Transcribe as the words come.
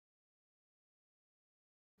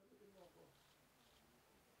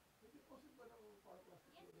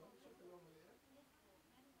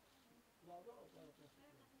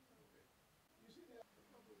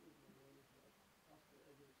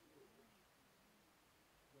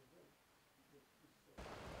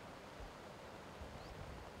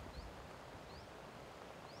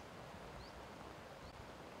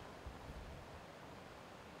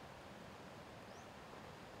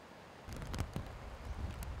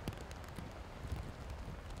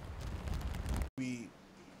We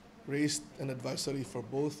raised an advisory for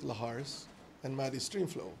both lahars and muddy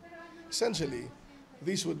streamflow. Essentially,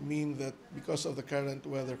 this would mean that because of the current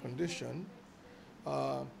weather condition,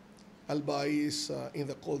 Albay is in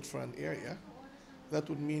the cold front area. That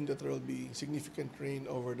would mean that there will be significant rain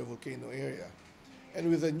over the volcano area. And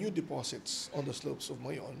with the new deposits on the slopes of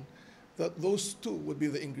Mayon, that those two would be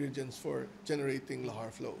the ingredients for generating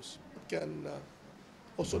lahar flows. It can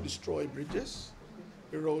also destroy bridges,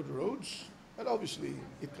 erode roads, and obviously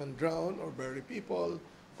it can drown or bury people,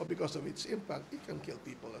 or because of its impact, it can kill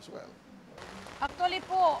people as well. Actually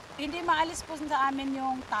po, hindi maalis po sa amin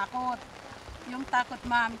yung takot. Yung takot,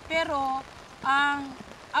 ma'am. Pero,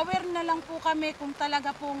 aware na lang po kami kung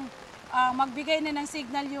talaga pong magbigay na ng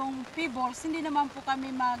signal yung P-balls, hindi naman po kami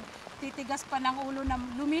magtitigas pa ng ulo na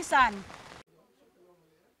lumisan.